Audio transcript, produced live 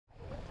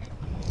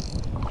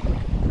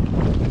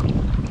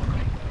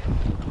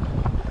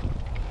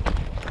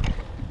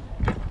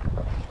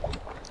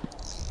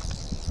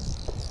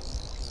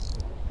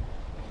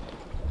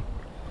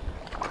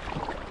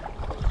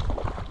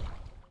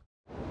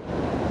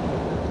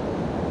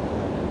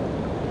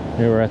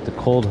We were at the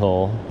Cold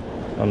Hole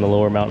on the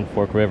Lower Mountain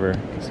Fork River.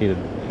 You can see the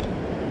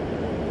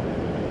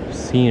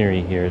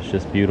scenery here. It's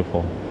just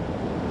beautiful.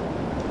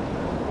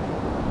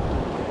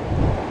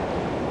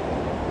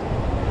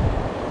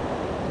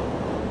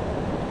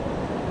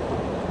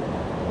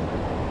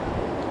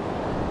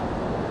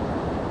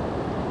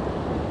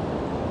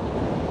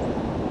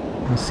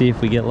 Let's see if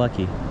we get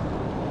lucky.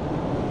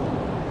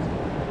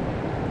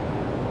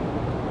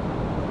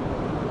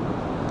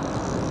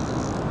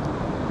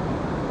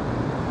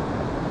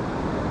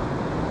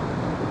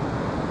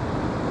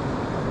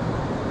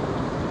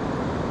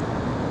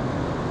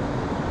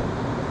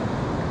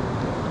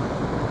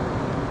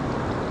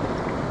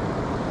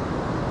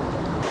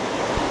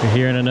 We're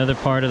here in another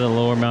part of the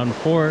Lower Mountain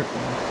Fork,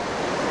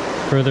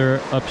 further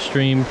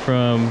upstream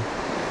from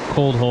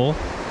Cold Hole.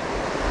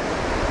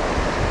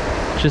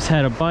 Just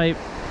had a bite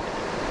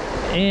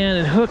and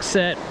a hook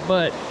set,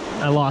 but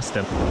I lost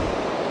him.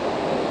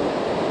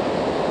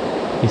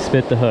 He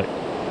spit the hook.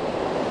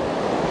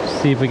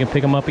 See if we can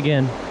pick him up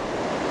again.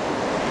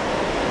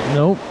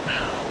 Nope.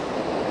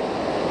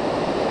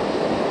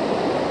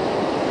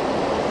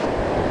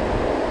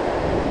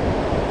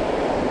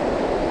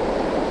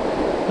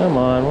 Come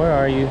on, where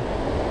are you?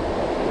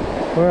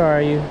 Where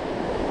are you?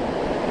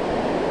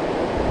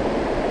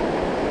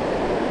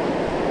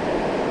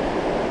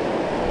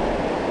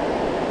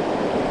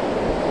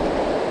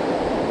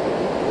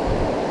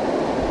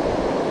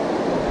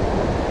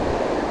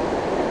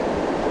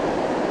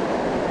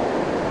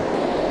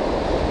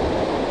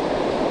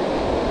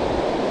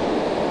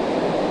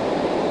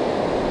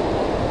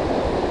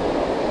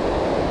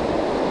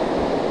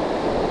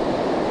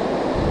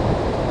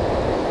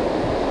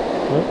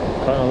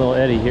 Caught a little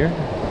eddy here.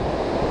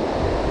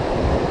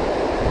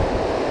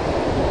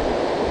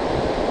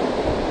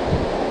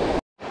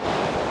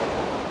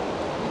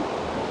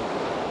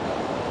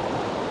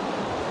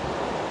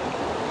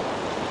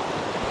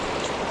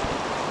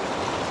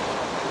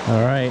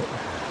 All right,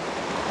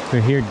 we're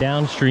here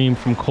downstream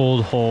from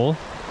Cold Hole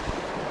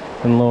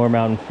in Lower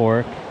Mountain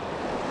Fork,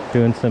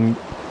 doing some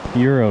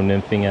Euro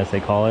nymphing, as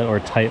they call it, or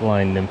tight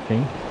line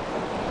nymphing.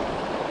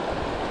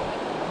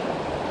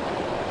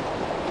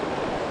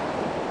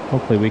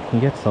 Hopefully we can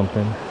get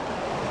something.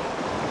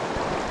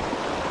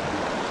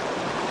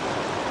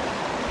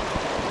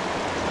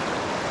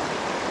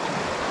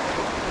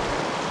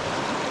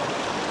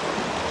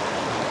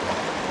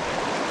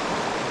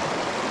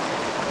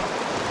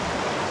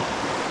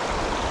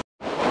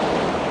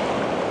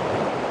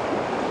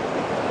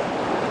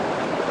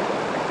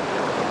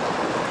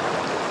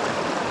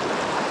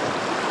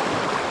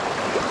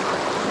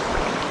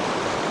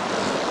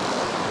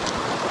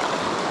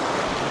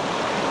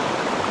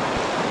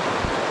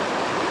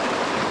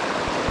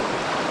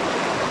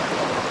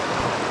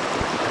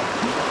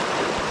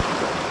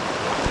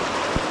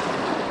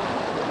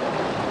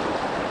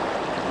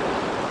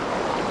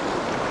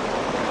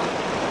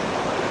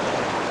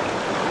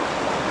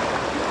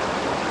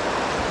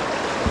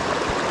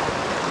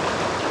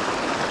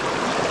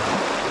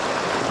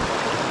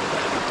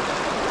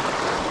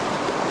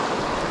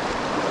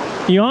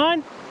 You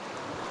on?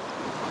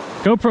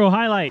 GoPro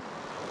highlight.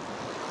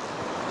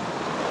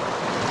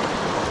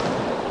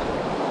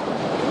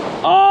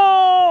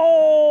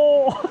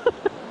 Oh!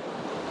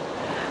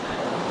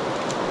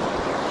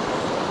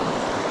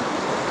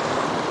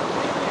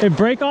 It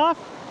break off?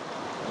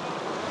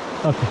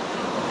 Okay.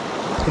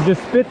 I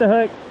just spit the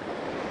hook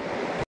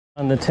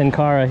on the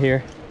Tenkara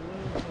here.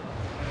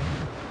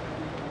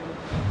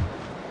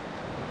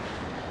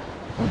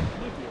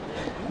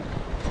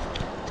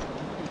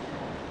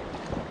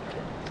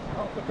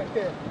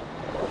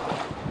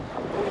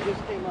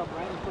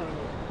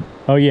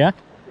 Oh yeah?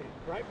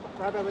 Right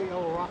by the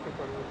old rock in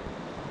front of it.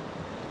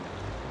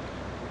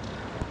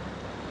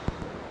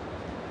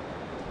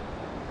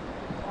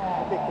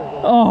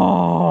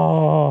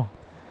 Oh!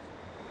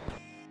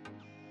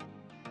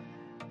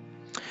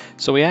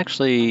 So we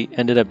actually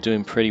ended up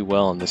doing pretty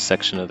well in this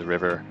section of the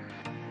river.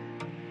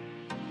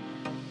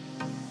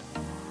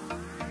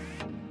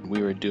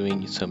 We were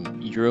doing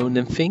some Euro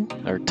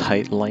nymphing, or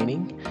tight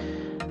lining,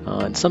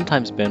 and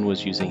sometimes Ben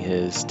was using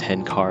his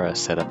Tenkara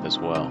setup as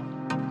well.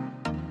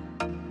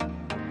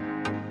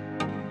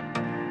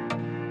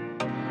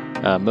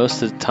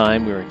 Most of the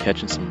time we were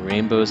catching some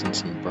rainbows and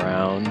some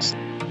browns.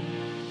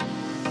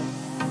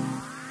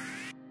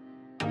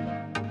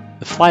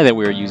 The fly that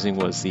we were using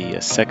was the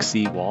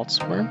sexy waltz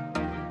worm,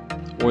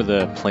 or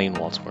the plain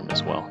waltz worm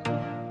as well.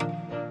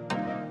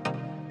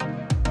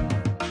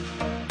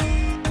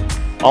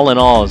 All in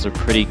all, it was a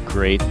pretty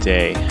great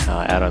day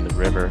out on the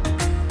river,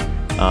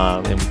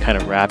 and we kind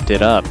of wrapped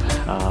it up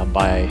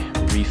by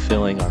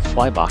refilling our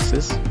fly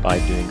boxes by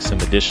doing some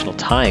additional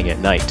tying at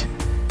night.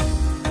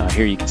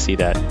 Here you can see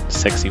that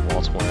sexy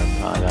waltz worm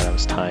that I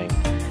was tying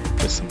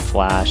with some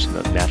flash and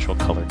the natural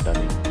colored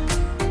dubbing.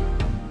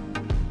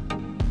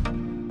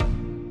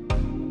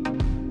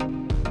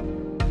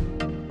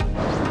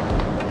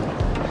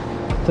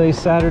 Today's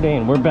Saturday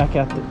and we're back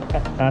at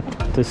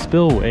the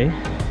Spillway,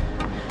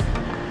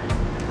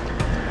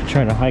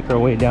 trying to hike our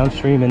way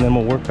downstream, and then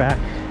we'll work back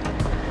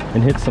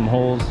and hit some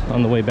holes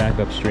on the way back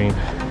upstream.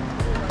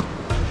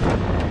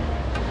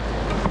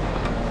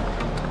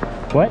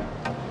 What?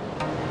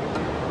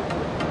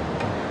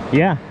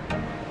 Yeah.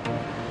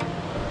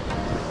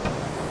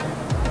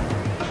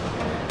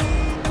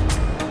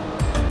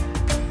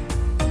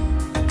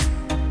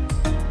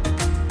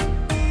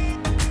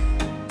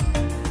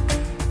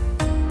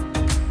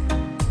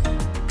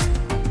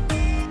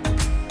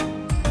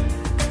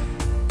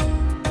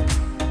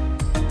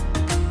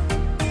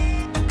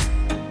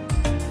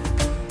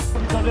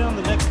 Down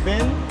the next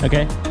bend,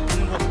 Okay. and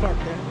then we'll start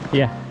there.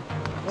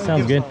 Yeah.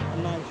 Sounds good.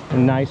 A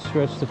nice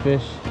stretch to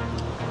fish.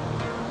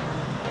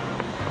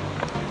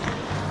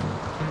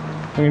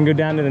 We're gonna go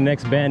down to the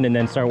next bend and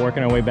then start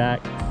working our way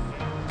back.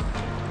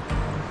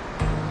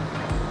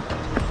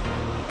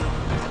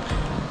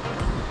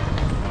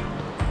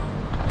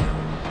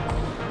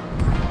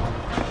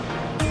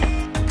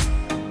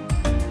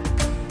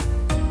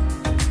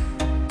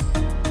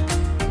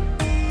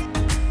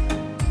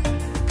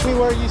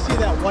 Anywhere you see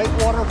that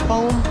whitewater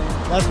foam,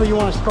 that's where you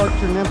want to start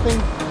your nymphing.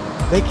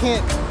 They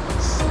can't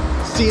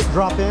see it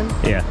drop in.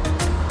 Yeah.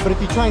 But if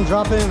you try and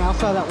drop it in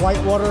outside that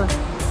whitewater,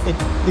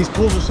 these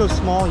pools are so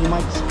small, you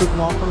might spook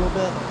them off a little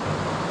bit.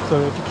 So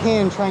if you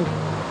can, try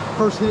and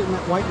first hit it in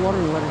that whitewater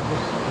and let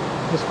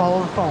it just follow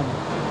the foam.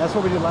 That's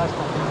what we did last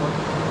time.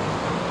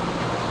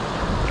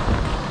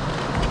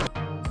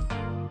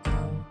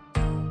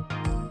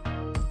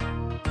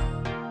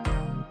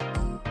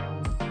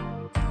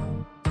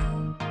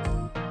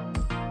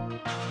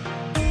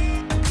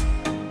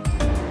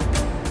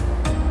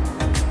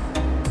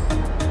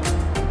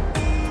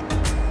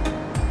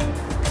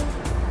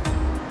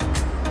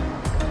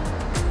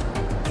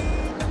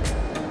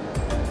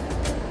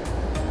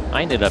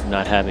 I ended up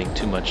not having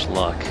too much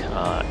luck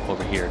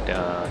over here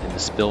in the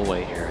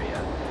Spillway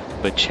area,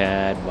 but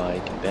Chad,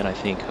 Mike, and Ben, I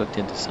think, hooked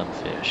into some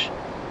fish.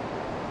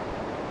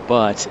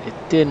 But it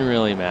didn't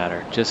really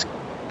matter, just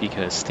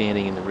because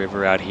standing in the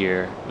river out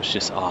here was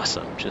just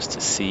awesome, just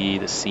to see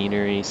the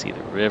scenery, see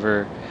the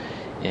river,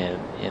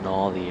 and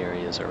all the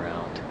areas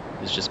around.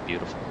 It was just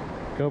beautiful.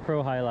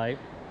 GoPro highlight.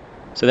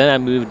 So then I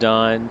moved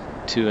on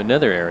to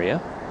another area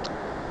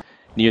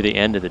near the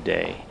end of the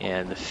day,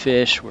 and the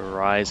fish were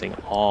rising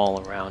all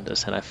around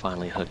us, and I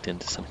finally hooked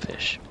into some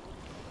fish.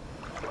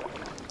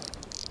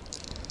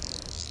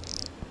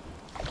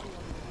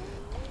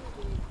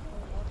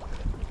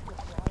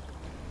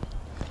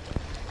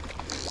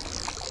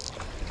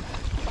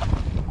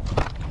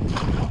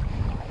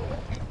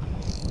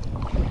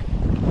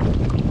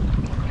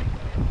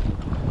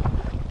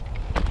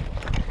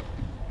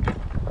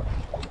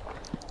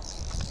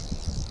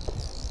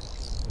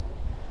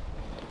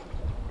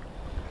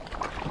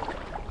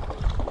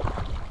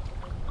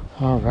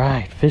 All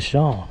right, fish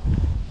on.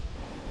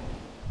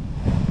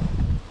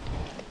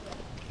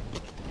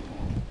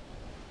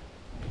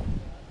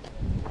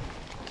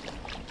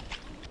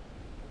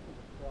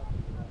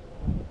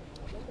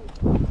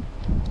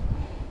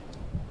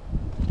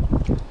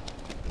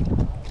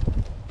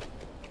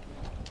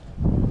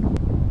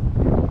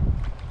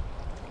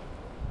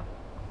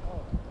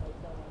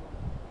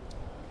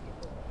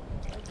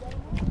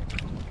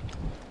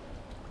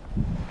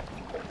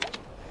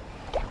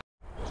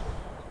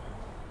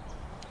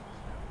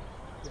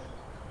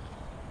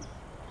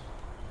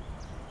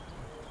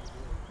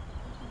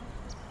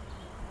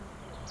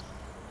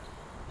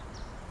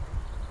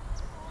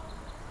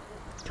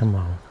 Come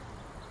on.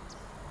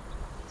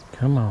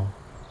 Come on.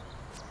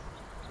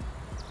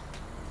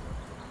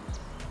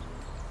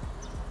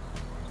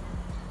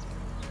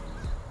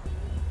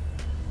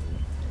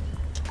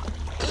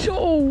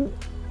 Yo!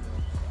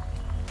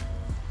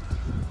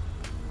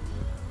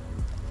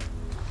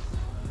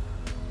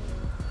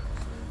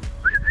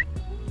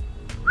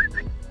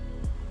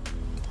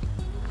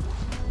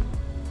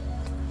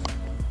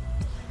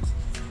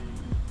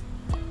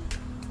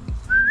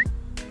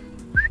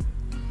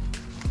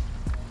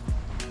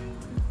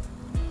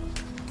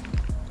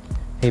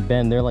 Hey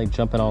Ben, they're like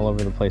jumping all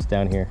over the place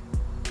down here.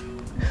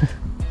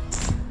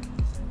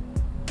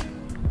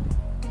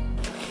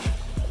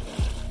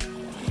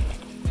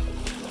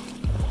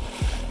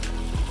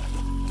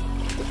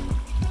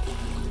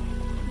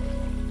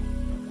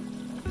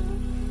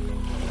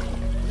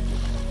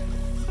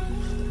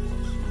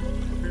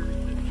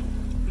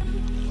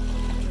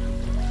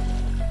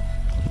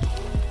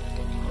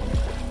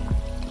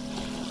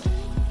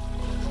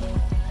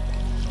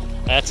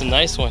 That's a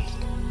nice one.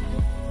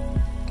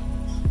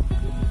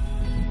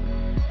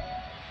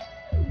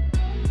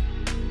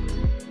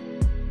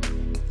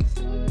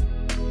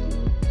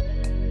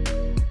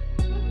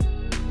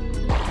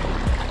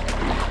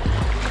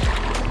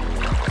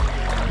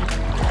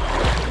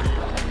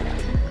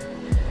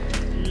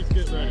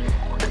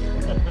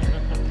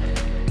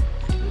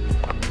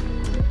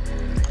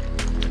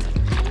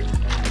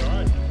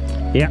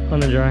 Yeah, on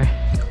the dry.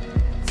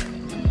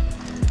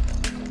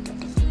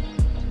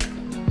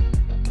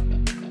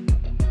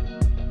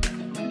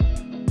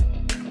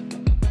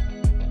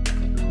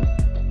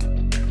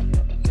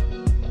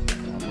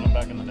 Going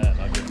back in the net.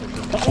 I'll get fish in the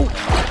net.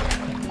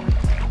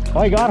 Oh,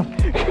 I got him.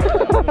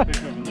 I'll fish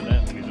him in the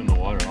net when he's in the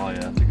water. Oh yeah,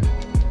 that's a good one.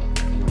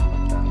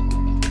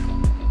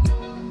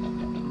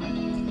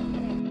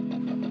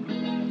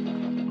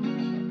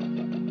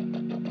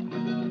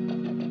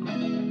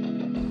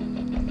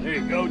 There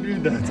you go,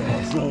 dude. That's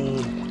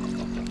awesome.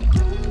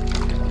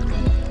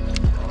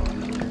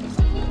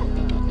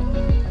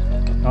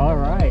 All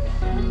right.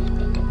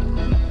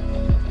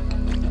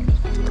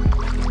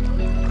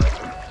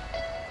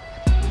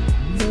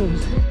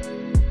 Those